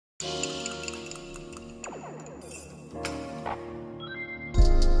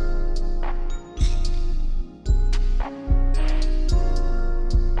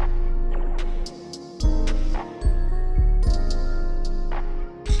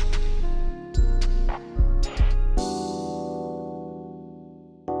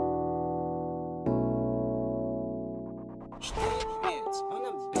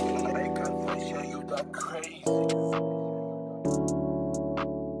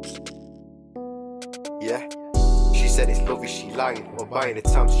Yeah. She said it's love, is she lying? Or buying the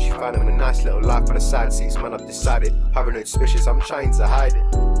time so she found him a nice little life on the side seats. Man, I've decided, paranoid suspicious, I'm trying to hide it.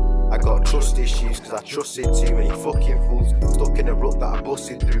 I got trust issues cause I trusted too many fucking fools. Stuck in a rut that I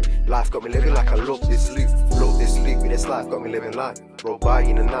busted through. Life got me living like I love this loop. Love this loop, with this life got me living life. Roll by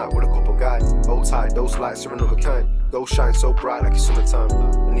in the night with a couple guys. Hold tight, those lights are another kind. Those shine so bright like it's summertime.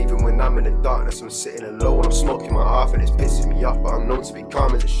 And even when I'm in the darkness, I'm sitting alone and I'm smoking my half and it's pissing me off. But I'm known to be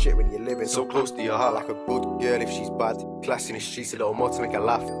calm as a shit when you're living so close to your heart. Like a good girl if she's bad. Class in the streets a little more to make her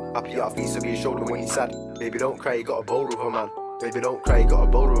laugh. Happy off ease of your shoulder when you're sad. Baby don't cry, you got a bowl with her man. Baby don't cry, you got a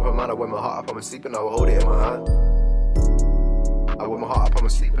bowl with her man. I wear my heart up, I'm sleeping, I will hold it in my hand. I wear my heart up, I'm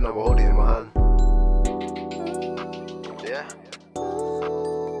sleeping, I will hold it in my hand. Yeah.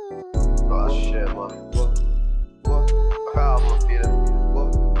 Oh shit, man. What? How am I feeling?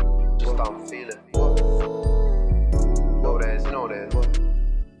 What? Just how I'm feeling. What? Know this, you know this. What?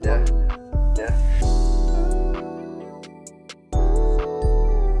 Yeah. Yeah.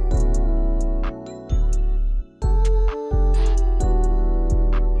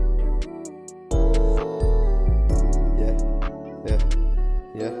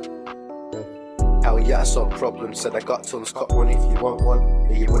 Hell yeah, I saw problems, said I got tons, cop one if you want one.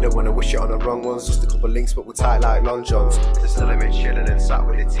 Yeah, you wouldn't wanna wish it on the wrong ones, just a couple links but we're tight like long johns. There's still a bit chilling and sat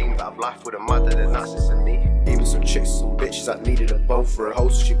with a team that I've laughed with, a madder than Nazis and me. Even some chicks, some bitches that needed a bone for a hoe,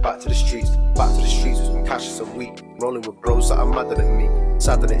 so she back to the streets. Back to the streets with some cash and some weed. Rolling with bros that are madder than me.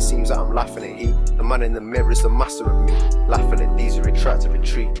 Sad that it seems that I'm laughing at he. The man in the mirror is the master of me. Laughing at these, a retract to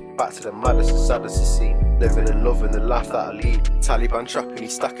retreat. Back to the maddest and saddest to see. Living and loving the life that I lead. Taliban trapping, he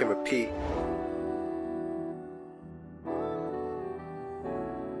stack and repeat.